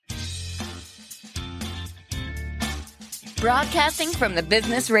Broadcasting from the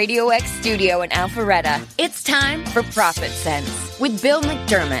Business Radio X studio in Alpharetta, it's time for Profit Sense with Bill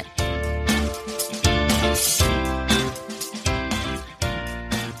McDermott.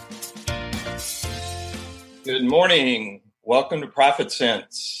 Good morning. Welcome to Profit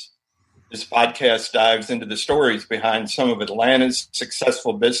Sense. This podcast dives into the stories behind some of Atlanta's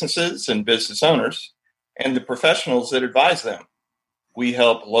successful businesses and business owners and the professionals that advise them. We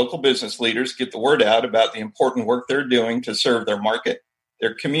help local business leaders get the word out about the important work they're doing to serve their market,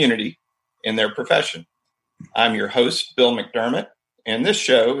 their community, and their profession. I'm your host, Bill McDermott, and this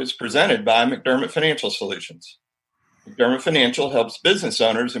show is presented by McDermott Financial Solutions. McDermott Financial helps business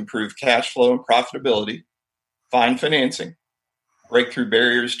owners improve cash flow and profitability, find financing, break through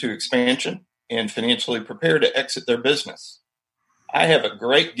barriers to expansion, and financially prepare to exit their business. I have a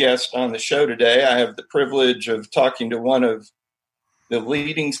great guest on the show today. I have the privilege of talking to one of the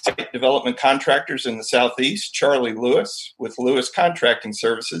leading site development contractors in the Southeast, Charlie Lewis, with Lewis Contracting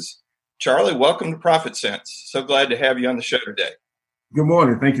Services. Charlie, welcome to Profit Sense. So glad to have you on the show today. Good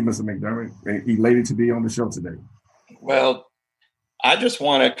morning. Thank you, Mr. McDermott. Elated to be on the show today. Well, I just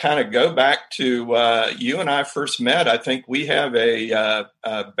want to kind of go back to you and I first met. I think we have a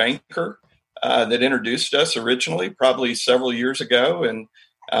banker that introduced us originally, probably several years ago. And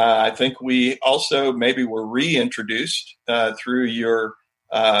I think we also maybe were reintroduced through your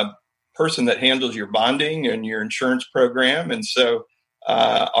person that handles your bonding and your insurance program. And so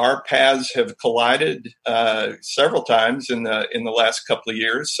our paths have collided several times in the last couple of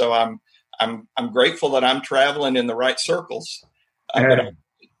years. So I'm grateful that I'm traveling in the right circles. But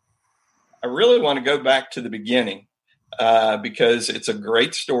I really want to go back to the beginning because it's a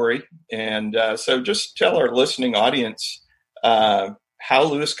great story. And so just tell our listening audience how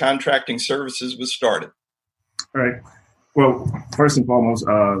Lewis Contracting Services was started. All right. Well, first and foremost,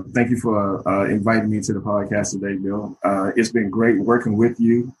 thank you for inviting me to the podcast today, Bill. It's been great working with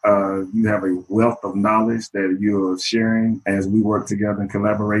you. You have a wealth of knowledge that you're sharing as we work together and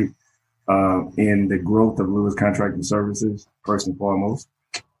collaborate in the growth of Lewis Contracting Services, first and foremost.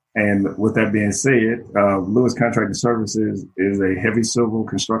 And with that being said, Lewis Contracting Services is a heavy civil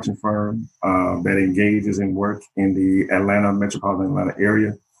construction firm that engages in work in the metropolitan Atlanta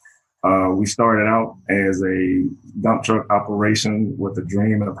area. We started out as a dump truck operation with a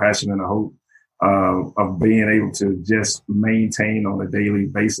dream and a passion and a hope of being able to just maintain on a daily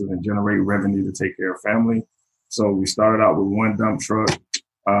basis and generate revenue to take care of family. So we started out with one dump truck.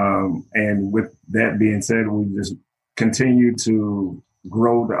 And with that being said, we just continue to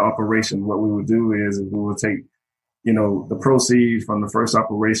grow the operation. What we would do is we would take, the proceeds from the first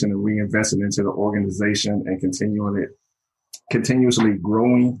operation and reinvest it into the organization and continuously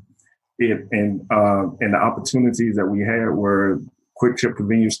growing it. And the opportunities that we had were Quick Trip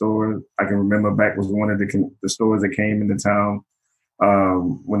convenience stores. I can remember back was one of the stores that came into town.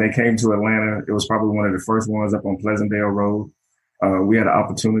 When they came to Atlanta, it was probably one of the first ones up on Pleasantdale Road. We had an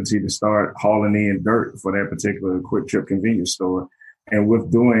opportunity to start hauling in dirt for that particular Quick Trip convenience store. And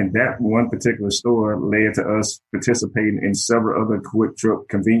with doing that one particular store led to us participating in several other Quick Trip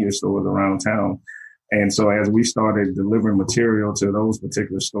convenience stores around town. And so as we started delivering material to those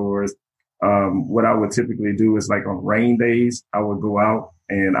particular stores, what I would typically do is like on rain days, I would go out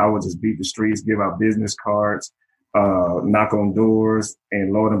and I would just beat the streets, give out business cards, knock on doors,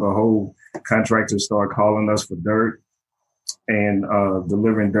 and lo and behold, contractors start calling us for dirt and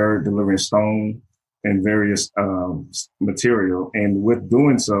delivering stone and various material. And with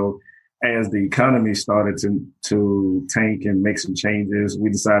doing so, as the economy started to tank and make some changes, we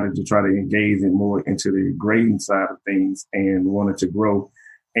decided to try to engage more into the grading side of things and wanted to grow.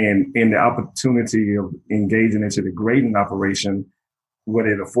 And in the opportunity of engaging into the grading operation, what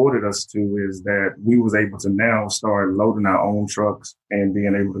it afforded us to is that we was able to now start loading our own trucks and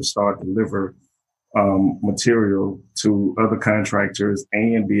being able to start deliver material to other contractors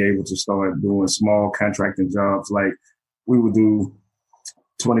and be able to start doing small contracting jobs. Like we would do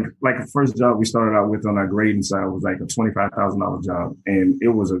like the first job we started out with on our grading side was like a $25,000 job. And it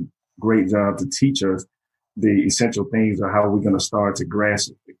was a great job to teach us the essential things of how we're going to start to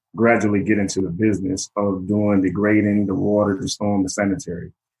gradually get into the business of doing the grading, the water, the storm, the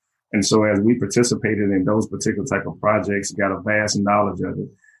sanitary. And so as we participated in those particular type of projects, got a vast knowledge of it.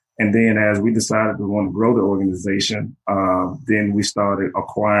 And then as we decided we want to grow the organization, then we started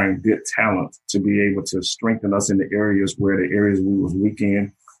acquiring good talent to be able to strengthen us in the areas we was weak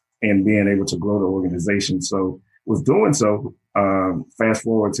in and being able to grow the organization. So with doing so, fast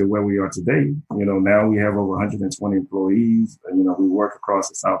forward to where we are today, now we have over 120 employees. We work across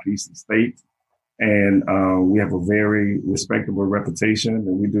the southeastern state and we have a very respectable reputation,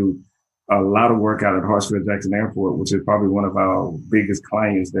 and we do a lot of work out at Hartsfield-Jackson Airport, which is probably one of our biggest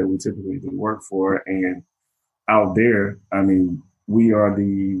clients that we typically do work for. And out there, I mean, we are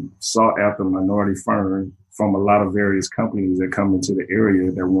the sought after minority firm from a lot of various companies that come into the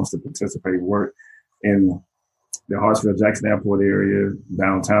area that wants to participate work in the Hartsfield-Jackson Airport area,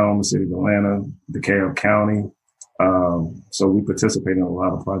 downtown, the city of Atlanta, DeKalb County. So we participate in a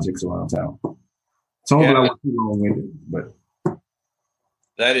lot of projects around town. So hopefully I wasn't too long-winded, but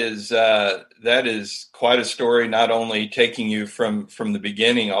that is quite a story. Not only taking you from the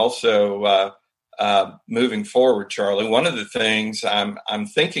beginning, also moving forward, Charlie. One of the things I'm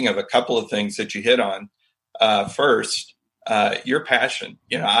thinking of a couple of things that you hit on. First, your passion.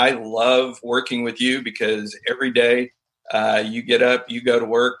 I love working with you because every day you get up, you go to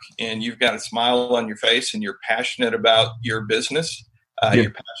work, and you've got a smile on your face, and you're passionate about your business.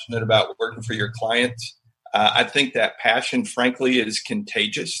 You're passionate about working for your clients. I think that passion, frankly, is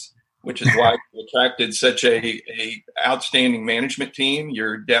contagious, which is why you attracted such a outstanding management team.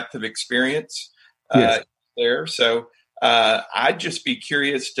 Your depth of experience there. So I'd just be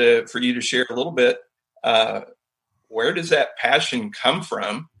curious for you to share a little bit. Where does that passion come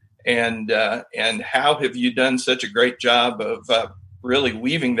from, and how have you done such a great job of really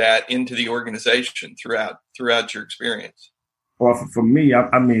weaving that into the organization throughout your experience? Well, for me,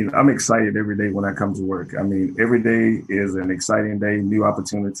 I mean, I'm excited every day when I come to work. I mean, every day is an exciting day, new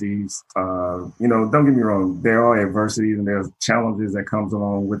opportunities. Don't get me wrong, there are adversities and there's challenges that comes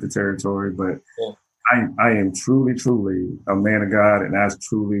along with the territory, but I am truly, truly a man of God, and I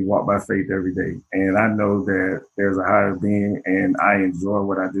truly walk by faith every day. And I know that there's a higher being, and I enjoy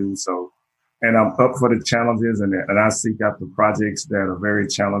what I do. So, and I'm up for the challenges, and I seek out the projects that are very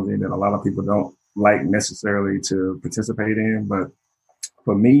challenging that a lot of people don't like necessarily to participate in. But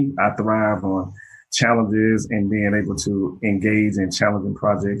for me, I thrive on challenges and being able to engage in challenging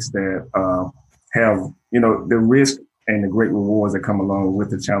projects that have, the risk and the great rewards that come along with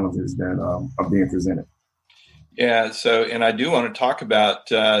the challenges that are being presented. Yeah. So, and I do want to talk about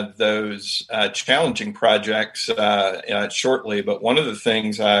those challenging projects shortly. But one of the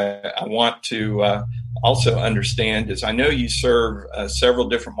things I want to also understand is I know you serve several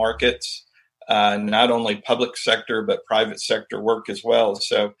different markets, not only public sector, but private sector work as well.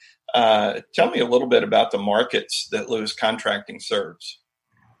 So tell me a little bit about the markets that Lewis Contracting serves.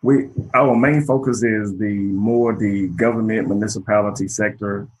 Our main focus is the government municipality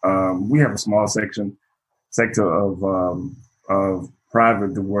sector. We have a small sector of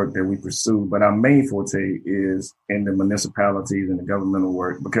private work that we pursue, but our main forte is in the municipalities and the governmental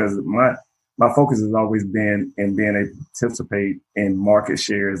work, because my focus has always been in being able to participate in market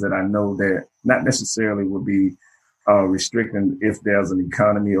shares that I know that not necessarily would be restricting if there's an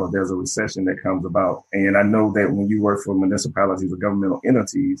economy or there's a recession that comes about. And I know that when you work for municipalities or governmental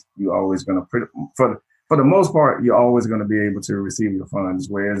entities, you're always going to, for the most part, you're always going to be able to receive your funds.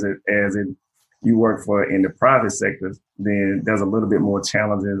 Whereas you work for in the private sector, then there's a little bit more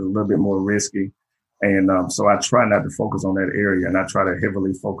challenges, a little bit more risky. And so I try not to focus on that area, and I try to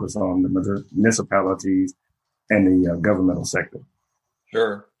heavily focus on the municipalities and the governmental sector.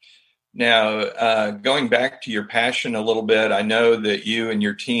 Sure. Now, going back to your passion a little bit, I know that you and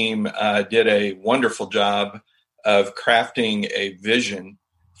your team did a wonderful job of crafting a vision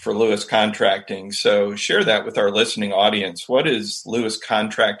for Lewis Contracting. So share that with our listening audience. What is Lewis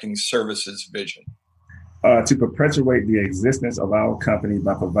Contracting Services' vision? To perpetuate the existence of our company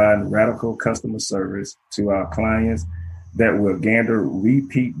by providing radical customer service to our clients that will garner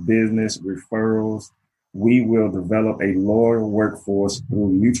repeat business referrals. We will develop a loyal workforce through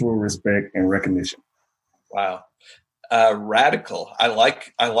mutual respect and recognition. Wow. Radical. I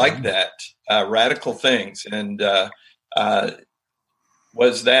like that. Radical things. And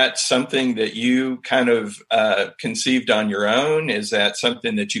was that something that you kind of conceived on your own? Is that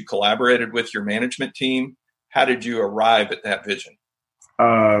something that you collaborated with your management team? How did you arrive at that vision?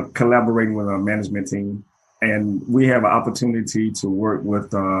 Collaborating with our management team. And we have an opportunity to work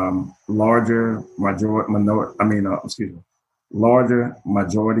with larger majority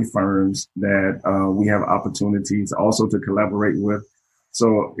firms that we have opportunities also to collaborate with.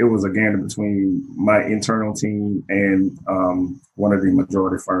 So it was a gander between my internal team and one of the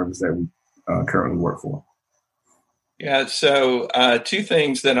majority firms that we currently work for. Yeah. So two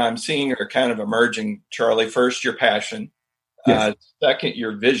things that I'm seeing are kind of emerging, Charlie. First, your passion. Yes. Second,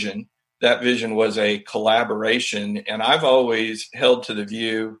 your vision. That vision was a collaboration. And I've always held to the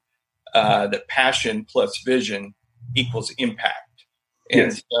view that passion plus vision equals impact.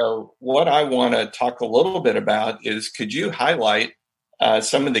 And Yes. So what I want to talk a little bit about is, could you highlight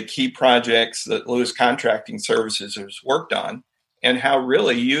some of the key projects that Lewis Contracting Services has worked on, and how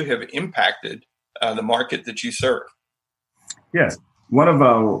really you have impacted the market that you serve. Yes. One of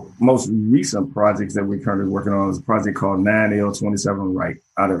our most recent projects that we're currently working on is a project called 9L27 Right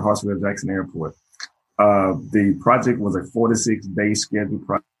out at Hartsfield-Jackson Airport. The project was a 46-day scheduled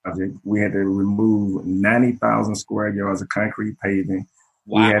project. We had to remove 90,000 square yards of concrete paving.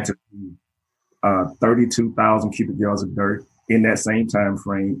 Wow. We had to remove 32,000 cubic yards of dirt in that same time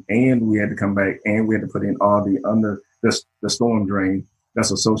frame, and we had to come back and we had to put in all the storm drain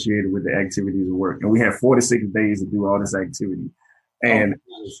that's associated with the activities of work. And we had 46 days to do all this activity. And it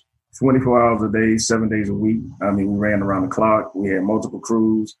was 24 hours a day, 7 days a week. I mean, we ran around the clock. We had multiple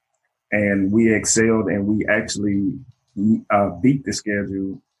crews, and we excelled, and we actually beat the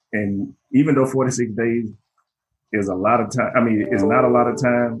schedule. And even though 46 days is a lot of time, I mean, it's not a lot of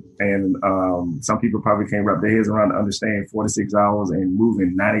time. And some people probably can't wrap their heads around to understand 46 hours and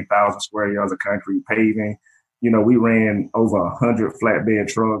moving 90,000 square yards of concrete paving. You know, we ran over 100 flatbed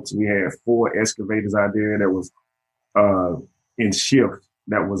trucks. We had 4 excavators out there that was in shift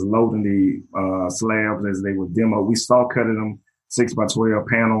that was loading the slabs as they were demoed. We saw cutted them 6x12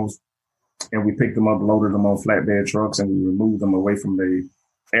 panels, and we picked them up, loaded them on flatbed trucks, and we removed them away from the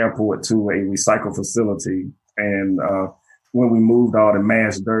airport to a recycle facility. And when we moved all the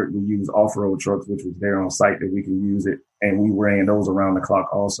mass dirt, we used off-road trucks, which was there on site that we can use it. And we ran those around the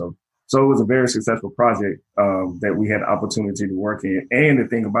clock also. So it was a very successful project that we had the opportunity to work in. And the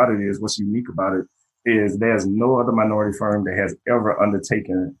thing about it is, what's unique about it is there's no other minority firm that has ever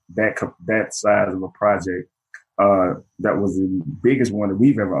undertaken that size of a project. That was the biggest one that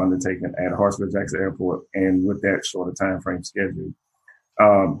we've ever undertaken at Hartsfield-Jackson Airport, and with that shorter time frame schedule.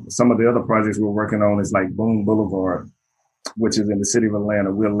 Some of the other projects we're working on is like Boone Boulevard, which is in the city of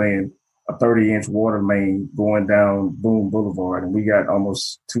Atlanta. We're laying a 30-inch water main going down Boone Boulevard, and we got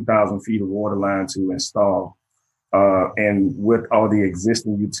almost 2,000 feet of water line to install. And with all the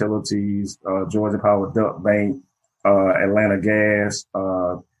existing utilities, Georgia Power Duct Bank, Atlanta Gas,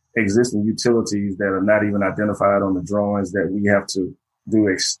 existing utilities that are not even identified on the drawings, that we have to do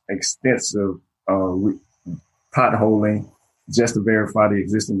extensive potholing just to verify the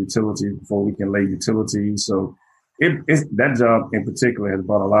existing utilities before we can lay utilities. So that job in particular has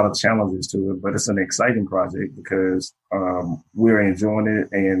brought a lot of challenges to it, but it's an exciting project because we're enjoying it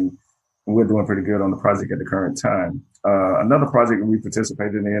and we're doing pretty good on the project at the current time. Another project we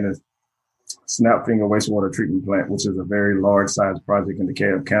participated in is Snapfinger Wastewater Treatment Plant, which is a very large size project in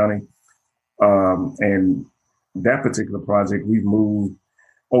DeKalb County. And that particular project, we've moved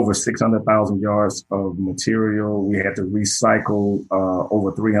over 600,000 yards of material. We had to recycle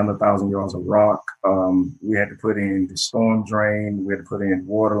over 300,000 yards of rock. We had to put in the storm drain. We had to put in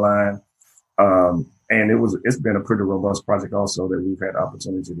water line. And it's been a pretty robust project also that we've had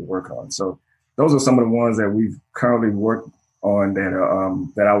opportunity to work on. So those are some of the ones that we've currently worked on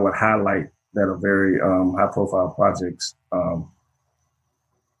that I would highlight that are very high profile projects.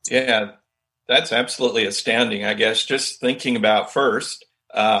 Yeah, that's absolutely astounding. I guess just thinking about first,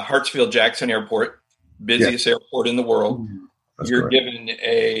 Hartsfield-Jackson Airport, busiest airport in the world. That's You're correct. Given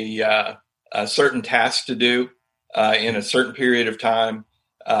a certain task to do in a certain period of time.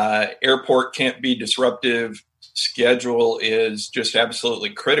 Airport can't be disruptive. Schedule is just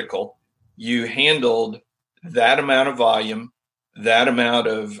absolutely critical. You handled that amount of volume, that amount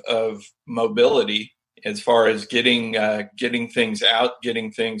of mobility as far as getting things out,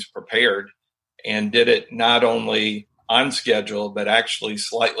 getting things prepared, and did it not only on schedule, but actually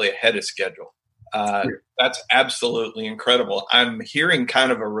slightly ahead of schedule. That's absolutely incredible. I'm hearing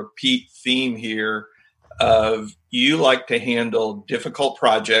kind of a repeat theme here of you like to handle difficult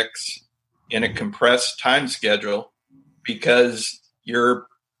projects in a compressed time schedule because you're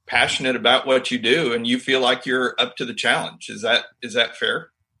passionate about what you do and you feel like you're up to the challenge. Is that fair?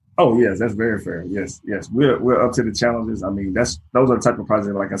 Oh, yes, that's very fair. Yes. We're up to the challenges. I mean, those are the type of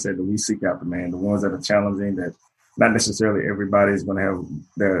projects, like I said, that we seek out, man. The ones that are challenging, that not necessarily everybody is going to have,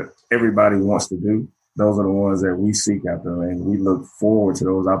 that everybody wants to do. Those are the ones that we seek after, and we look forward to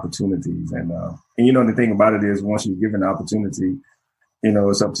those opportunities. And you know, the thing about it is, once you're given the opportunity, you know,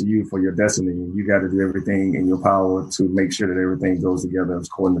 it's up to you for your destiny. You got to do everything in your power to make sure that everything goes together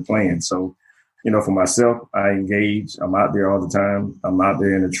according to plan. So, you know, for myself, I engage. I'm out there all the time. I'm out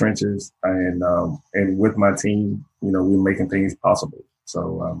there in the trenches, and with my team, you know, we're making things possible.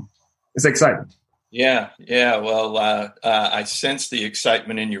 So it's exciting. Yeah. Well, I sense the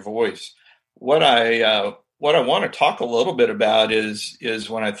excitement in your voice. What I want to talk a little bit about is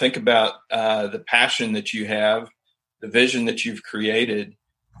when I think about the passion that you have, the vision that you've created,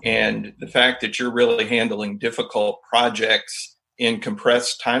 and the fact that you're really handling difficult projects in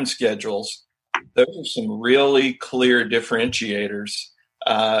compressed time schedules. Those are some really clear differentiators.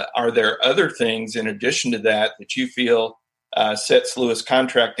 Are there other things in addition to that that you feel sets Lewis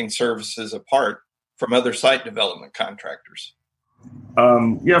Contracting Services apart from other site development contractors?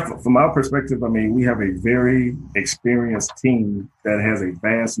 From our perspective, I mean, we have a very experienced team that has a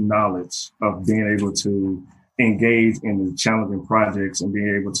vast knowledge of being able to engage in the challenging projects and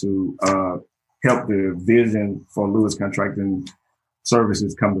being able to help the vision for Lewis Contracting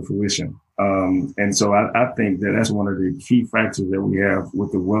Services come to fruition. And so I think that that's one of the key factors that we have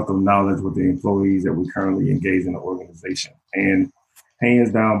with the wealth of knowledge with the employees that we currently engage in the organization. And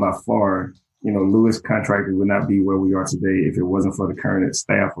hands down, by far, Lewis Contracting would not be where we are today if it wasn't for the current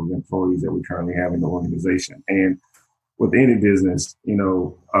staff of employees that we currently have in the organization. And with any business,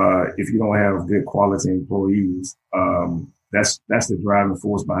 if you don't have good quality employees, that's the driving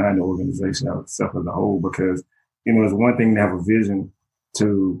force behind the organization itself as a whole. Because it's one thing to have a vision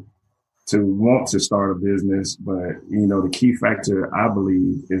to want to start a business, but the key factor, I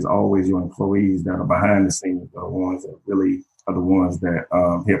believe, is always your employees that are behind the scenes, are the ones that really are the ones that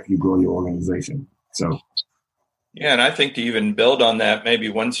help you grow your organization. So. Yeah, and I think to even build on that, maybe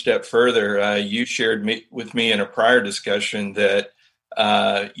one step further, you shared with me in a prior discussion that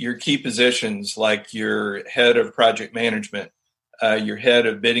your key positions, like your head of project management, your head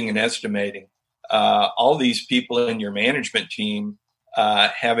of bidding and estimating, all these people in your management team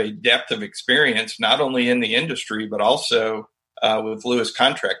have a depth of experience, not only in the industry, but also with Lewis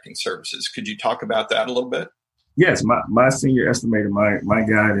Contracting Services. Could you talk about that a little bit? Yes, my senior estimator, my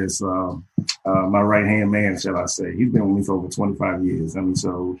guy is my right-hand man, shall I say. He's been with me for over 25 years. I mean,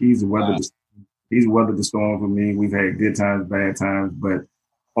 so he's weathered the storm for me. We've had good times, bad times, but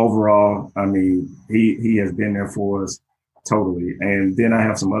overall, I mean, he has been there for us totally. And then I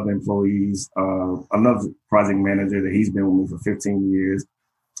have some other employees, another project manager that he's been with me for 15 years.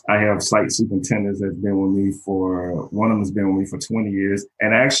 I have site superintendents that's been with me one of them has been with me for 20 years.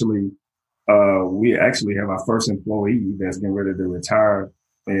 And actually, we actually have our first employee that's getting ready to retire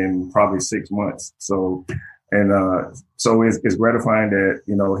in probably 6 months. So it's gratifying that,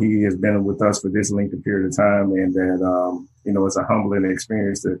 he has been with us for this length of period of time, and that, it's a humbling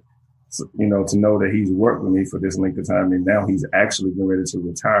experience to know that he's worked with me for this length of time, and now he's actually getting ready to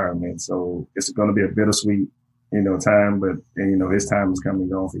retire. And so it's going to be a bittersweet, time, but, his time is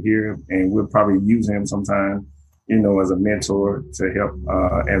coming on for here, and we'll probably use him sometime, as a mentor to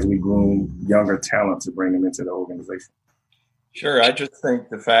help as we groom younger talent to bring them into the organization. Sure. I just think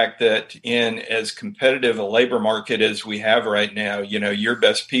the fact that in as competitive a labor market as we have right now, your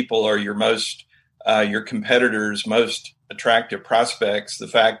best people are your competitors' most attractive prospects. The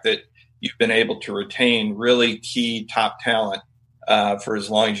fact that you've been able to retain really key top talent for as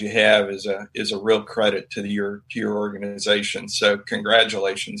long as you have is a real credit to your organization. So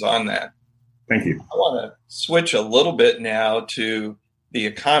congratulations on that. Thank you. I want to switch a little bit now to the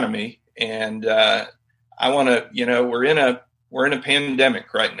economy, and I want to, we're in a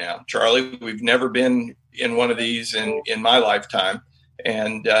pandemic right now, Charlie. We've never been in one of these in my lifetime,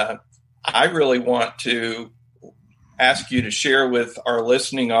 and I really want to ask you to share with our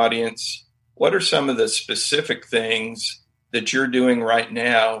listening audience what are some of the specific things that you're doing right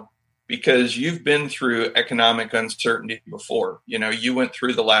now, because you've been through economic uncertainty before. You went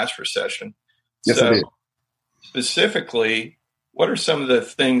through the last recession. Yes, so I did. Specifically, what are some of the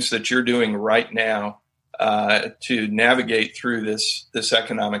things that you're doing right now to navigate through this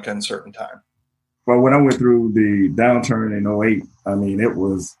economic uncertain time? Well, when I went through the downturn in 2008, I mean, it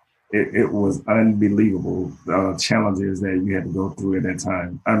was unbelievable challenges that you had to go through at that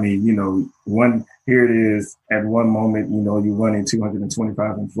time. I mean, here it is at one moment, you're running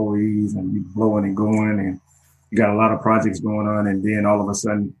 225 employees and you're blowing and going, and you got a lot of projects going on, and then all of a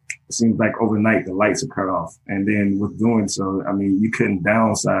sudden, it seems like overnight the lights are cut off. And then with doing so, I mean, you couldn't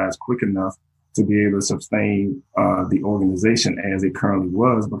downsize quick enough to be able to sustain the organization as it currently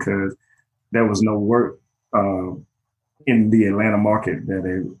was, because there was no work in the Atlanta market. That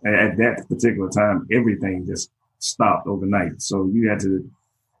at that particular time, everything just stopped overnight. So you had to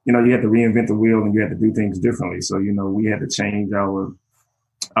reinvent the wheel, and you had to do things differently. So, we had to change our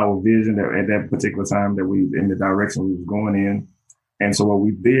vision at that particular time in the direction we were going in. And so what we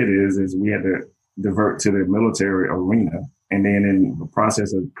did is we had to divert to the military arena. And then in the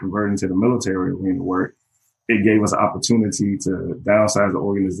process of converting to the military arena work, it gave us an opportunity to downsize the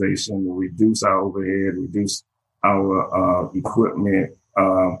organization, reduce our overhead, reduce our equipment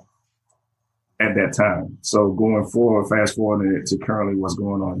at that time. So going forward, fast forward to currently what's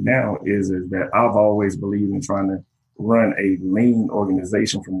going on now is that I've always believed in trying to run a lean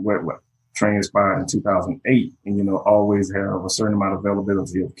organization from what transpired in 2008, and always have a certain amount of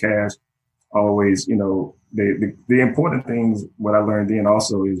availability of cash, always, the important things, what I learned then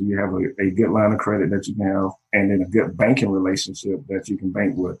also is you have a good line of credit that you can have, and then a good banking relationship that you can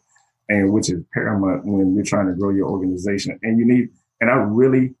bank with, and which is paramount when you're trying to grow your organization. And I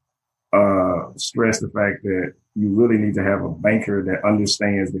really stress the fact that you really need to have a banker that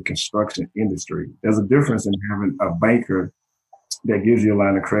understands the construction industry. There's a difference in having a banker that gives you a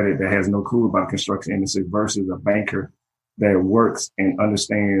line of credit that has no clue about construction industry versus a banker that works and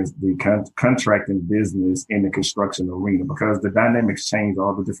understands the contracting business in the construction arena, because the dynamics change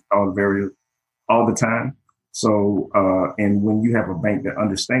all the time. So, and when you have a bank that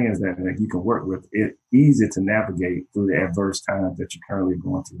understands that you can work with, it's easy to navigate through the adverse times that you're currently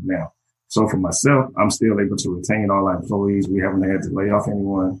going through now. So for myself, I'm still able to retain all our employees. We haven't had to lay off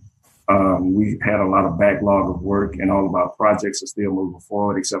anyone. We've had a lot of backlog of work, and all of our projects are still moving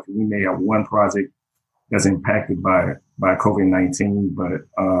forward, except for we may have one project that's impacted by COVID-19. But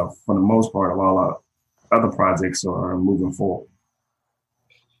for the most part, all our other projects are moving forward.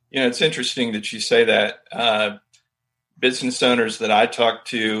 It's interesting that you say that. Business owners that I talk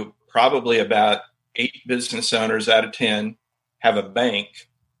to, probably about 8 business owners out of 10 have a bank,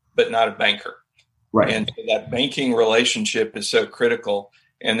 but not a banker. Right. And so that banking relationship is so critical.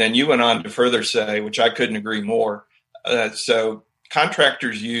 And then you went on to further say, which I couldn't agree more. So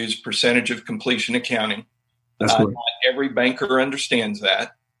contractors use percentage of completion accounting. That's right. Not every banker understands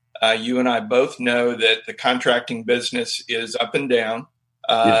that. You and I both know that the contracting business is up and down.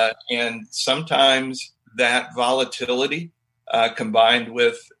 And sometimes that volatility combined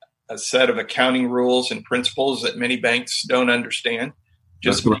with a set of accounting rules and principles that many banks don't understand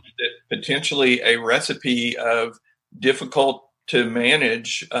just makes it potentially a recipe of difficult to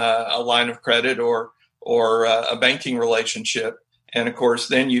manage a line of credit or a banking relationship. And of course,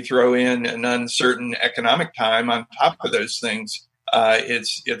 then you throw in an uncertain economic time on top of those things.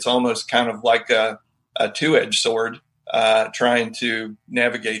 It's almost kind of like a two-edged sword trying to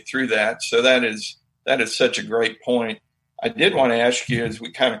navigate through that. So that is such a great point. I did want to ask you, as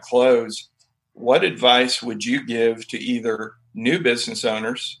we kind of close, what advice would you give to either new business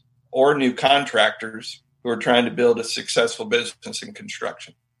owners or new contractors who are trying to build a successful business in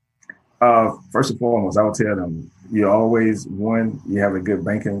construction? First and foremost, I would tell them you always want to have a good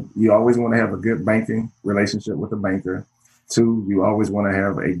banking relationship with a banker. 2, you always want to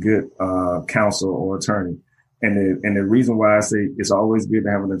have a good counsel or attorney. And the reason why I say it's always good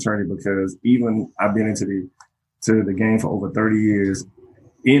to have an attorney, because even I've been into the game for over 30 years.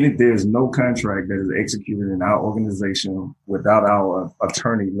 There's no contract that is executed in our organization without our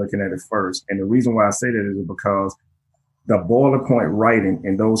attorney looking at it first. And the reason why I say that is because the boilerplate writing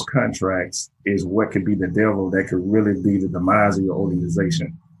in those contracts is what could be the devil that could really be the demise of your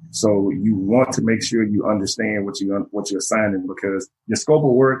organization. So you want to make sure you understand what you're signing, because your scope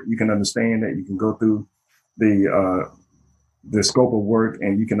of work, you can understand that. You can go through the scope of work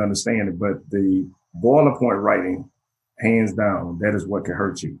and you can understand it, but the boilerplate writing, hands down, that is what can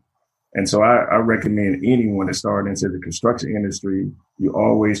hurt you. And so I recommend anyone that started into the construction industry, you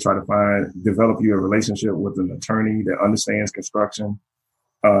always try to develop your relationship with an attorney that understands construction.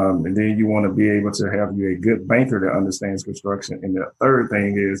 And then you want to be able to have you a good banker that understands construction. And the third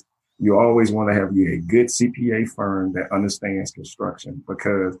thing is you always want to have you a good CPA firm that understands construction,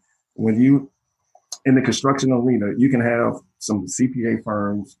 because when you in the construction arena, you can have some CPA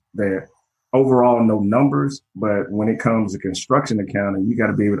firms that overall know numbers, but when it comes to construction accounting, you got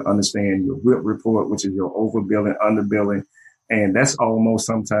to be able to understand your WIP report, which is your overbilling, underbilling. And that's almost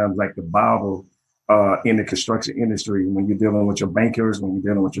sometimes like the Bible in the construction industry. When you're dealing with your bankers, when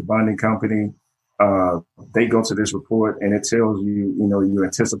you're dealing with your bonding company, they go to this report and it tells you, your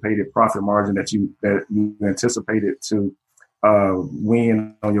anticipated profit margin that you anticipated to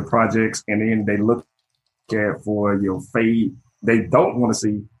win on your projects. And then they look at for your fade. They don't want to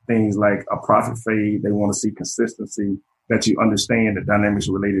see things like a profit fade. They want to see consistency, that you understand the dynamics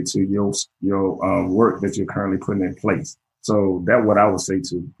related to your work that you're currently putting in place. So that's what I would say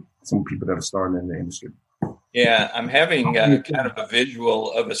to some people that are starting in the industry. Yeah, I'm having kind of a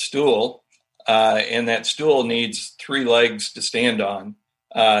visual of a stool, and that stool needs 3 legs to stand on.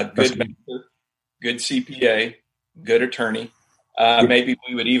 Good banker, good CPA, good attorney. Maybe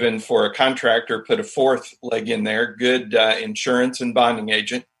we would even, for a contractor, put a 4th leg in there, good insurance and bonding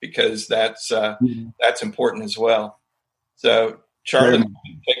agent, because that's important as well. So, Charlie,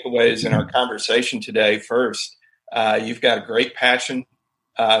 takeaways in our conversation today. First, you've got a great passion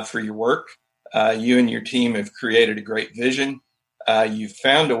for your work. You and your team have created a great vision. You've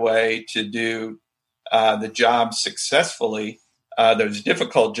found a way to do the job successfully, those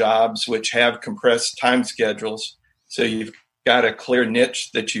difficult jobs which have compressed time schedules. So you've got a clear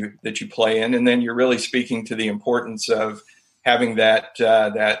niche that you play in, and then you're really speaking to the importance of having that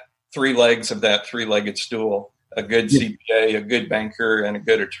three legs of that three-legged stool: a good CPA, a good banker, and a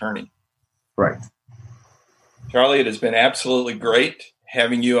good attorney. Right. Charlie, it has been absolutely great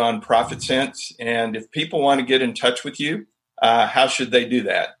having you on Profit Sense. And if people want to get in touch with you, how should they do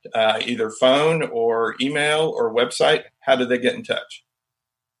that? Either phone or email or website? How do they get in touch?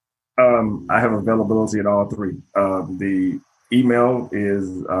 I have availability at all three. The email is,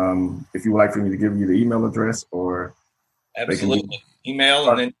 if you would like for me to give you the email address, or absolutely email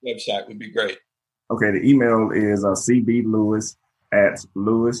and then website would be great. Okay, the email is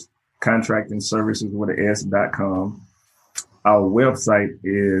cblewis@lewiscontractingservices.com. Our website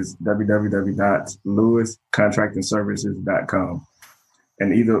is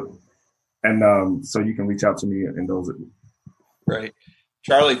www.lewiscontractingservices.com, so you can reach out to me in those. Great.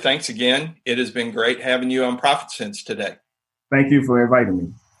 Charlie, thanks again. It has been great having you on Profit Sense today. Thank you for inviting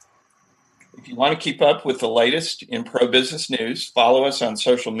me. If you want to keep up with the latest in pro business news, follow us on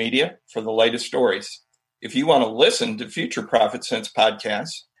social media for the latest stories. If you want to listen to future Profit Sense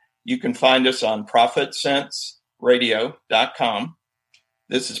podcasts, you can find us on ProfitSenseRadio.com.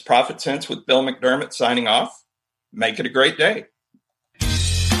 This is Profit Sense with Bill McDermott signing off. Make it a great day.